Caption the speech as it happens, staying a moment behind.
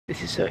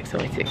This is so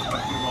exciting.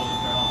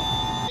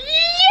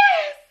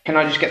 Can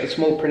I just get the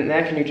small print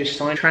there? Can you just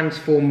sign?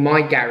 Transform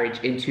my garage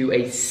into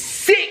a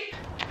sick...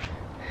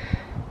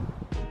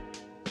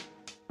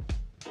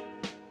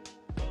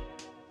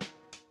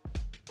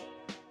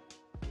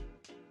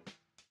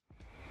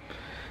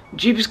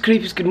 Jeepers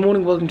Creepers, good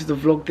morning, welcome to the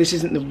vlog. This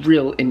isn't the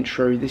real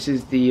intro, this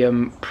is the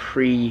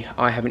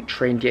I haven't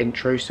trained yet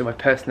intro, so my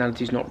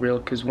personality is not real,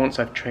 because once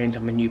I've trained,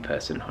 I'm a new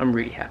person. I'm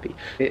really happy.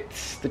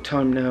 The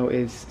time now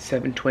is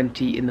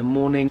 7:20 in the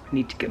morning. I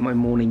need to get my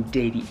morning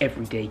daily,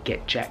 everyday,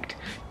 get jacked.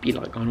 Be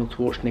like Arnold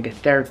Schwarzenegger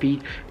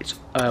therapy.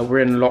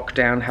 We're in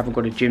lockdown, haven't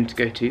got a gym to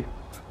go to.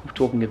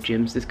 Talking of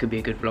gyms, this could be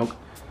a good vlog.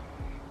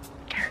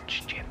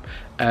 Garage gym.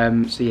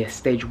 So yeah,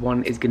 stage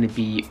 1 is going to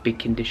be big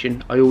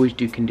condition. I always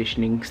do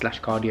conditioning /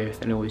 cardio,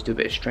 then I always do a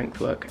bit of strength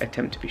work,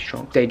 attempt to be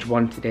strong. Stage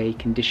 1 today,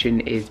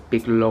 condition is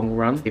big long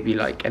run, maybe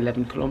like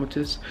 11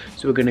 kilometers.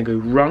 So we're going to go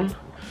run.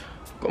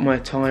 Got my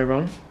attire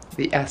on,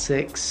 the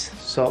Asics,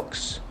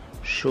 socks,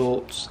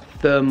 shorts,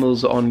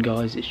 thermals on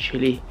guys, it's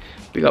chilly.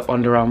 Big up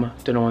Under Armour,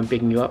 don't know why I'm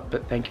bigging you up,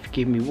 but thank you for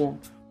keeping me warm.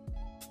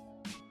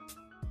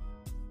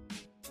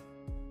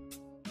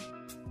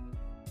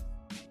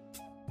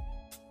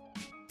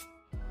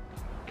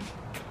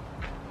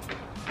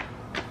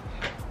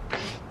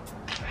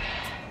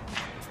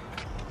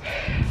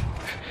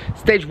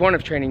 Stage 1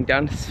 of training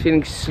done,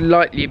 feeling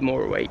slightly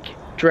more awake,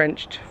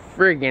 drenched,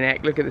 friggin'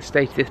 heck, look at the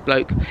state of this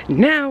bloke.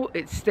 Now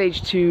it's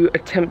stage 2,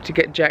 attempt to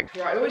get jacked.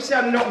 Right, I always say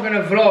I'm not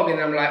gonna vlog and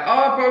I'm like,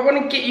 oh, but I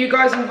wanna get you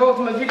guys involved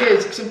in my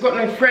videos because I've got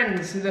no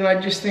friends, and then I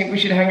just think we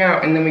should hang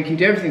out and then we can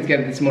do everything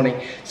together this morning.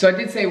 So I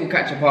did say we'll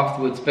catch up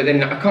afterwards, but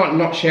then I can't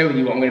not share with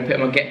you what I'm gonna put in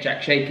my get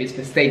jack shakers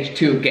for stage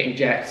 2 of getting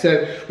jacked.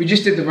 So we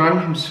just did the run,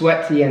 I'm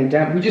sweaty and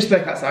damp. We just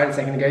spoke outside a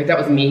second ago, that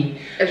was me.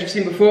 As you've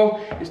seen before,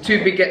 there's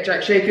 2 big get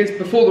jack shakers.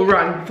 Before the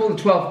run, before the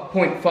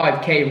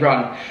 12.5k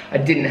run, I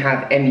didn't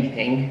have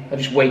anything. I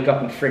just wake up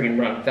and friggin'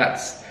 run.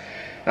 That's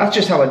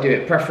just how I do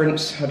it.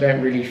 Preference, I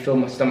don't really fill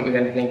my stomach with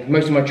anything.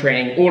 Most of my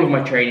training, all of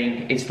my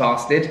training is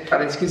fasted.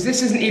 Because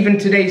this isn't even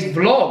today's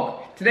vlog.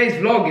 Today's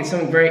vlog is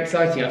something very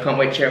exciting. I can't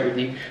wait to share it with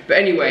you. But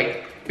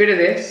anyway, bit of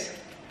this.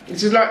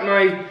 This is like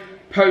my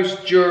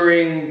post,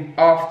 during,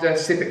 after,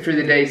 sip it through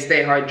the day,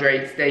 stay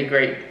hydrated, stay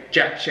great,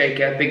 jack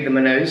shaker, big than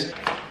my nose.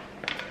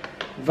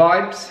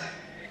 Vibes,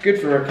 good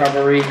for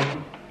recovery.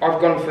 I've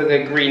gone for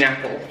the green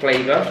apple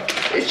flavour.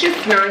 It's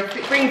just nice,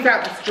 it brings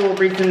out the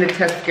strawberries and the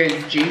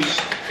Tesco's juice.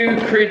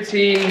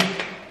 Creatine,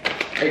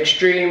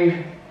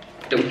 extreme,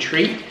 little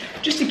treat,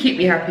 just to keep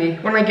me happy.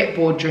 When I get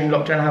bored during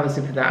lockdown, I have a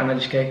sip of that and I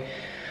just go,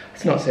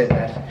 it's not so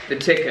bad. The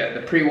ticker,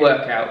 the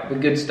pre-workout, the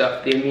good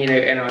stuff, the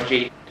amino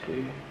NRG.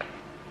 2,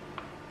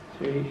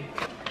 3,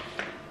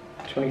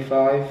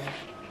 25,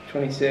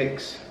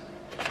 26,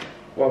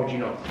 why would you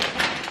not?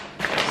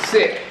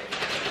 Sick.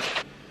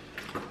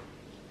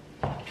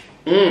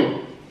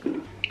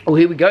 Oh,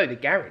 here we go, the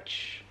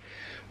garage,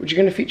 which are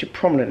going to feature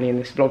prominently in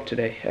this vlog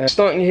today.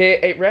 Starting here,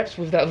 8 reps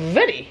with that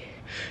very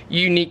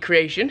unique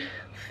creation,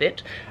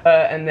 fit,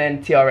 and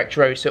then TRX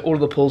rows, so all of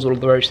the pulls, all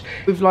of the rows.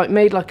 We've like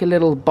made like a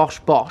little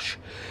bosh,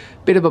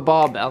 bit of a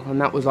barbell,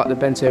 and that was like the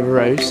bent over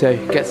rows, so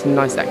get some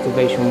nice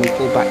activation when we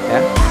pull back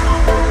there.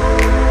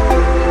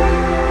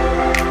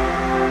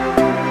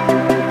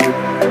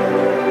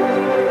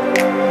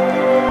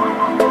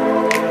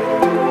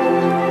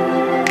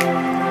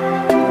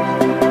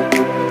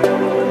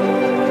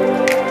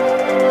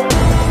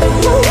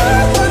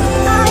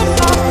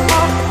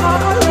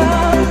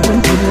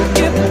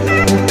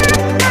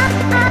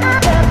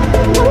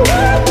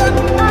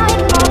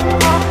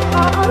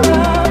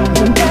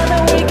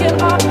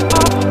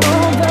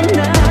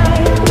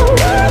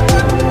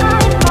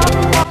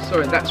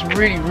 That's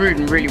really rude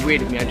and really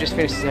weird of me. I just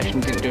finished the session,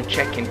 didn't do a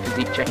check-in,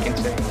 physique check-in,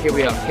 so here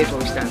we are, here's where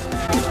we stand.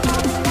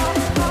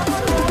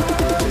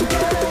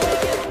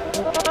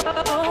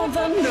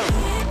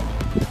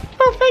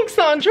 Oh, thanks,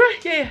 Sandra.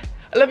 Yeah,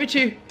 I love you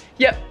too.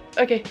 Yep,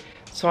 okay.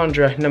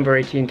 Sandra, number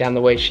 18 down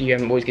the way, she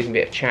always gives me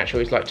a bit of chat. She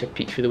always likes to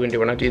peek through the window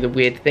when I do the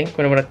weird thing,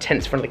 when I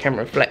tense in front of the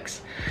camera and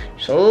flex.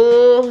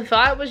 So, if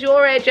I was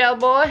your age,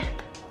 old boy,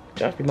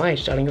 don't have to be my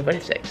age, darling, you're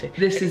very sexy.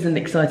 This is an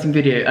exciting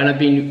video, and I've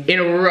been in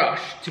a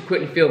rush to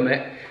quickly film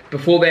it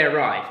before they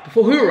arrive.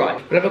 Before who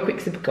arrived? We'll have a quick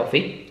sip of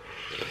coffee.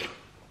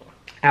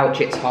 Ouch,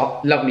 it's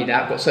hot. Love me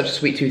that. Got such a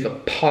sweet tooth, a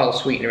pile of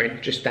sweetener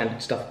in. Just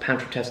standard stuff,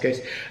 pound from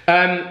Tesco's.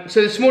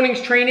 So this morning's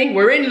training,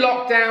 we're in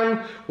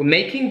lockdown, we're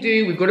making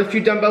do, we've got a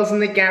few dumbbells in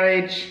the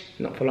garage,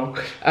 not for long.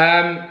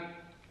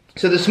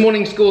 So this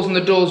morning's scores on the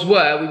doors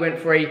were, we went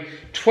for a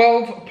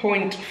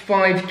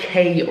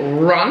 12.5k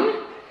run.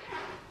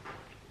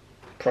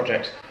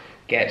 Project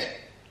get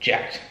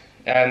jacked.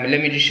 Let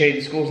me just show you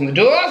the scores on the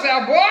doors,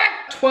 our boy.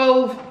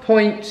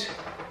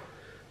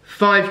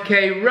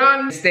 12.5k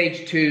run.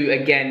 Stage 2,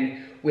 again,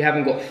 we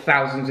haven't got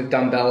thousands of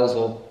dumbbells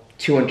or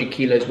 200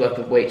 kilos worth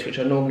of weights, which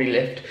I normally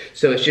lift.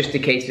 So it's just a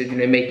case of, you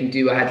know, making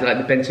do. I had like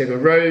the bent over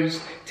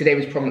rows. Today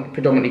was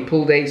predominantly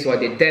pull day, so I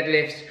did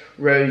deadlifts,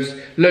 rows,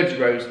 loads of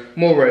rows,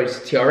 more rows,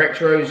 TRX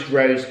rows,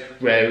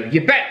 row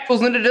your bet.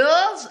 Falls under the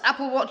doors,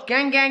 Apple Watch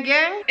gang, gang,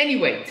 gang.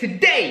 Anyway,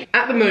 today,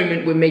 at the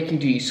moment, we're making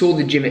do. You saw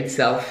the gym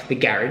itself, the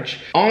garage.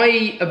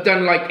 I have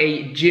done like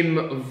a gym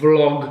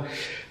vlog,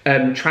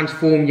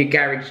 transform your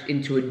garage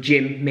into a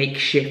gym,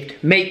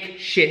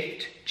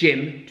 makeshift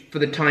gym for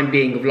the time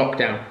being of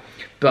lockdown.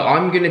 But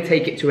I'm gonna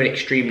take it to an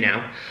extreme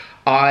now.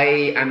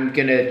 I am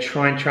gonna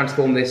try and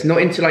transform this,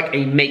 not into like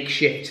a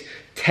makeshift,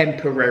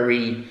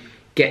 temporary,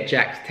 get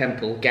jacked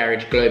temple,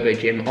 garage, globo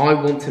gym. I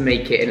want to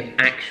make it an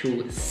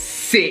actual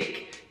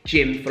sick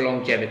gym for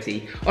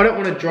longevity. I don't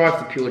want to drive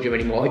to Pure Gym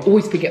anymore. I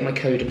always forget my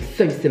code, I'm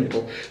so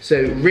simple.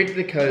 So rid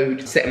the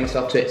code, setting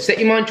myself to it. Set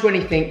your mind to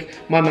anything.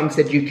 My mum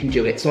said you can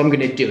do it, so I'm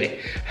gonna do it.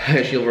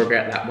 She'll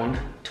regret that one.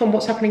 Tom,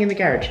 what's happening in the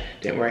garage?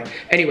 Don't worry.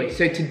 Anyway,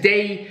 so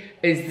today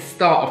is the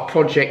start of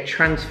Project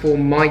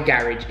Transform my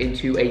garage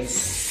into a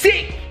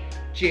sick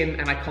gym,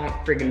 and I can't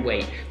friggin'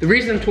 wait. The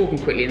reason I'm talking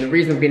quickly and the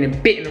reason I've been a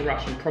bit in a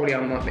rush and probably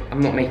I'm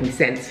not making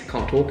sense,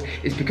 can't talk,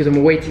 is because I'm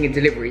awaiting a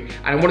delivery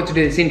and I wanted to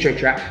do this intro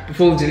track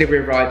before the delivery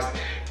arrives,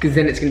 because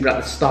then it's gonna be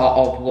like the start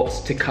of what's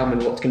to come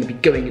and what's gonna be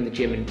going in the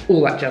gym and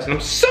all that jazz, and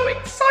I'm so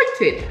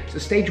excited! So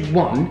stage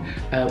one,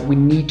 we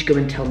need to go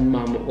and tell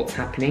mum what's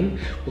happening.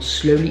 We'll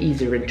slowly ease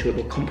her into it,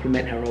 we'll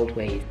compliment her old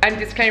ways. And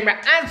disclaimer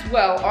as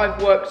well,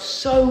 I've worked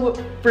so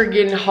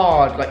friggin'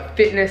 hard, like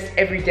fitness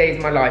every day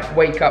is my life.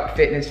 Wake up,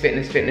 fitness,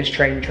 train,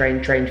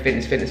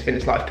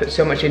 fitness. Like I've put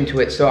so much into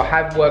it, so I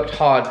have worked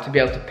hard to be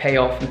able to pay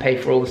off and pay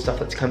for all the stuff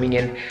that's coming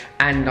in.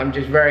 And I'm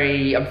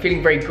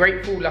feeling very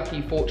grateful,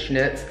 lucky,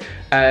 fortunate.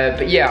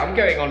 But yeah, I'm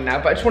going on now,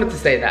 but I just wanted to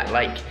say that,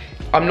 like,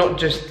 I'm not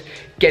just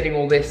getting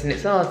all this and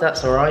it's, oh,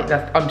 that's all right.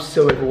 I'm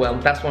so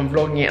overwhelmed. That's why I'm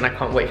vlogging it and I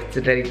can't wait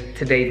for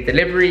today's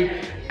delivery.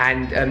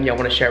 And yeah, I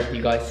want to share it with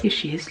you guys. Here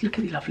she is, look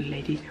at the lovely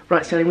lady.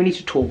 Right, Sally, we need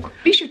to talk.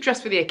 At least you've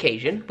dressed for the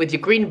occasion with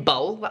your green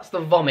bowl. That's the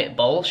vomit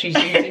bowl she's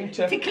using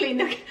to clean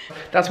the...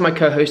 That's my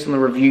co-host on the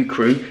review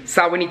crew.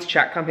 Sal, we need to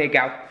chat, come here,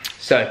 gal.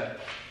 So,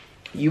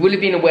 you will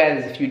have been aware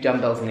there's a few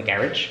dumbbells in the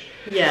garage.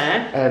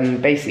 Yeah.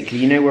 Basically,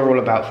 you know we're all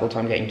about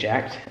full-time getting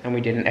jacked, and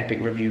we did an epic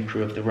review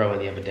crew of the rower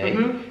the other day.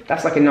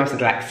 That's like a nice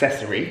little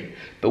accessory,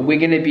 but we're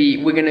gonna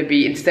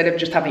be instead of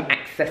just having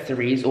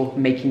accessories or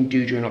making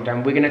do during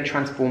lockdown, we're gonna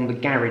transform the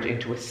garage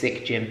into a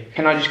sick gym.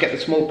 Can I just get the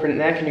small print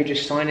there? Can you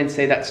just sign and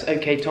say that's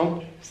okay,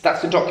 Tom? So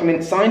that's the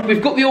document signed.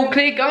 We've got the all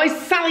clear, guys.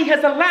 Sally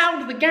has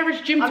allowed the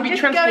garage gym to be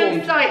transformed. I'm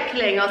just going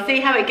cycling. I'll see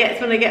how it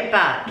gets when I get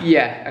back.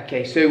 Yeah,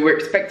 okay, so we're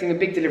expecting a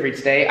big delivery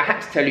today. I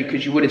had to tell you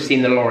because you would have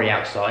seen the lorry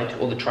outside,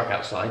 or the truck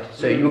outside,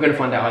 so you were going to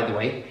find out either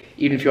way,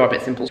 even if you are a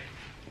bit simple.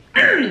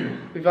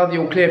 We've had the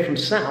all clear from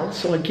Sal,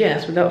 so I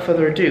guess, without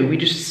further ado, we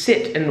just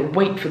sit and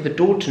wait for the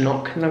door to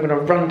knock, and I'm going to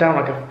run down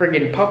like a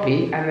friggin'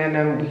 puppy, and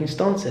then we can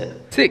start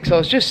it. I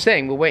was just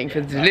saying, we're waiting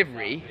for the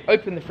delivery,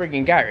 open the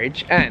friggin'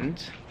 garage,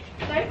 and...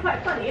 That's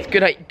quite funny.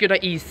 Good I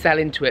ease Sal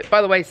into it.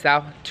 By the way,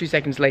 Sal, 2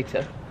 seconds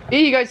later. Here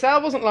you go, Sal,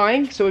 wasn't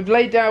lying. So we've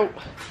laid out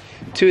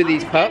 2 of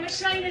these pups.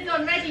 The trainer's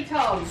on, ready,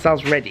 Tom.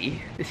 Sal's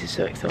ready. This is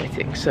so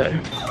exciting, so.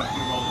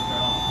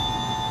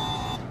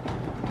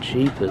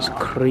 Jeepers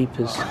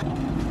creepers. Can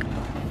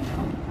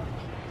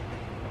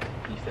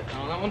you step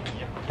down on that one?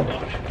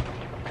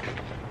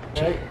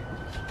 Yeah.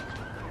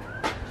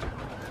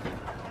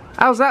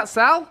 How's that,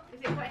 Sal?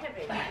 Is it quite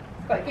heavy?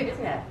 It's quite good,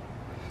 isn't it?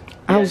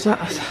 How's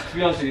that? To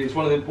be honest with you, it's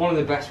one of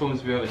the best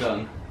ones we've ever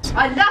done.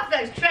 I love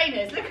those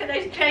trainers. Look at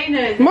those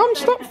trainers. Mum,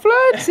 stop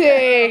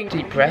flirting!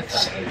 Deep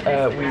breaths.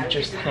 We've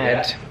just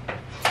had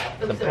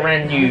the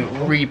brand new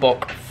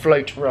Reebok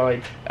float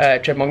ride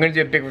treadmill. I'm going to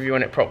do a big review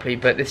on it properly,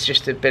 but this is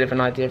just a bit of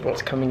an idea of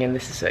what's coming in.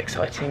 This is so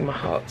exciting. My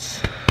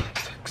heart's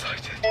so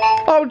excited.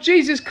 Oh,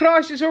 Jesus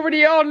Christ, it's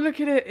already on.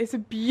 Look at it. It's a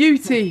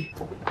beauty.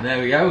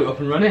 There we go, we're up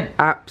and running.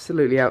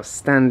 Absolutely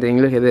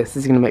outstanding. Look at this.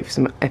 This is going to make for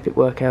some epic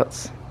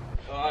workouts.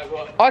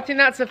 I think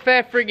that's a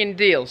fair friggin'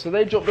 deal. So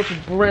they dropped off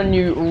a brand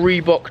new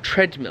Reebok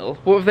treadmill.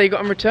 What have they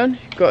got in return?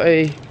 Got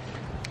a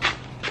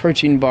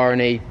protein bar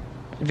and a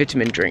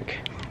vitamin drink.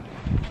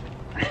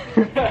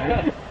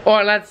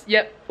 Alright lads,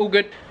 yep, all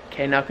good.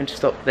 Okay, now I can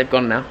stop. They've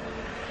gone now.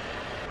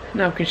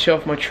 Now I can show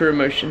off my true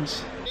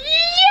emotions.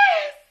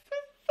 Yes!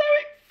 That's so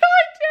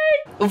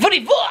exciting!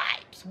 Funny vibes!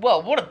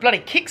 Well, what a bloody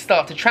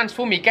kickstart to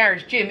transform your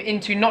garage gym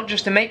into not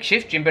just a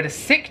makeshift gym, but a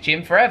sick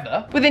gym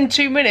forever. Within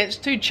 2 minutes,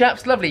 2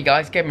 chaps, lovely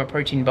guys, gave them a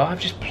protein bar. I've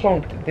just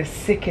plonked the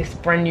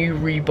sickest brand new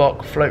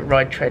Reebok float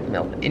ride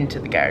treadmill into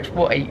the garage.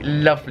 What a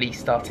lovely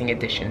starting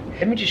addition.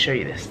 Let me just show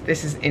you this.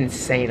 This is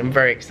insane. I'm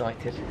very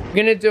excited. I'm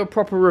gonna do a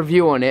proper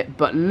review on it,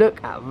 but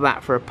look at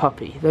that for a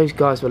puppy. Those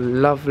guys were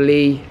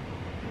lovely.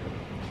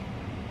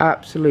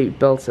 Absolute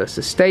belter.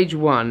 So stage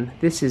 1,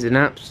 this is an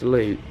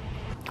absolute.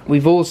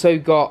 We've also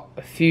got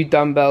a few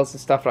dumbbells and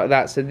stuff like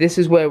that, so this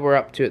is where we're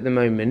up to at the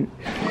moment.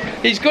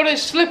 He's got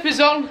his slippers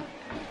on.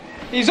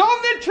 He's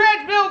on the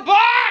treadmill,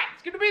 but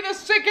It's gonna be the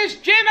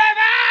sickest gym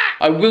ever!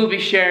 I will be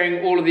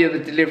sharing all of the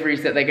other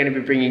deliveries that they're gonna be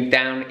bringing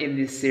down in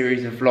this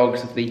series of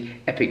vlogs of the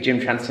epic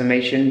gym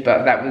transformation,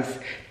 but that was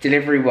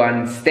delivery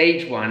 1,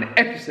 stage 1,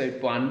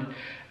 episode 1.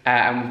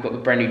 And we've got the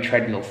brand new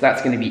treadmill, so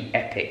that's going to be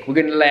epic. We're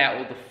going to lay out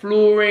all the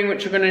flooring,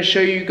 which we're going to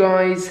show you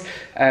guys,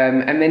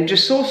 and then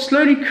just sort of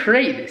slowly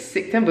create this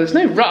sick temple. There's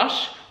no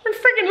rush. We're in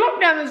friggin'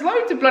 lockdown, there's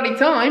loads of bloody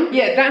time.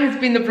 Yeah, that has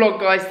been the vlog,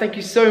 guys. Thank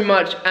you so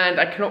much, and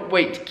I cannot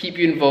wait to keep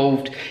you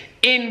involved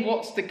in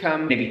what's to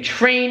come. Maybe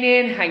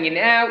training, hanging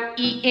out,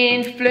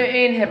 eating,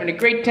 flirting, having a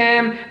great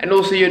time, and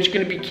also you're just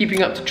going to be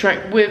keeping up to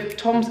track with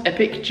Tom's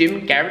epic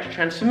gym garage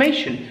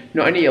transformation.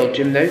 Not any old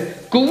gym though,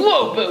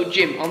 Global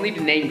Gym. I'll need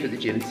a name for the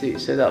gym too,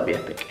 so that'll be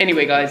epic.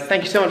 Anyway guys,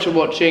 thank you so much for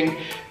watching.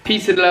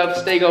 Peace and love,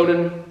 stay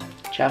golden.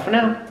 Ciao for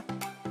now.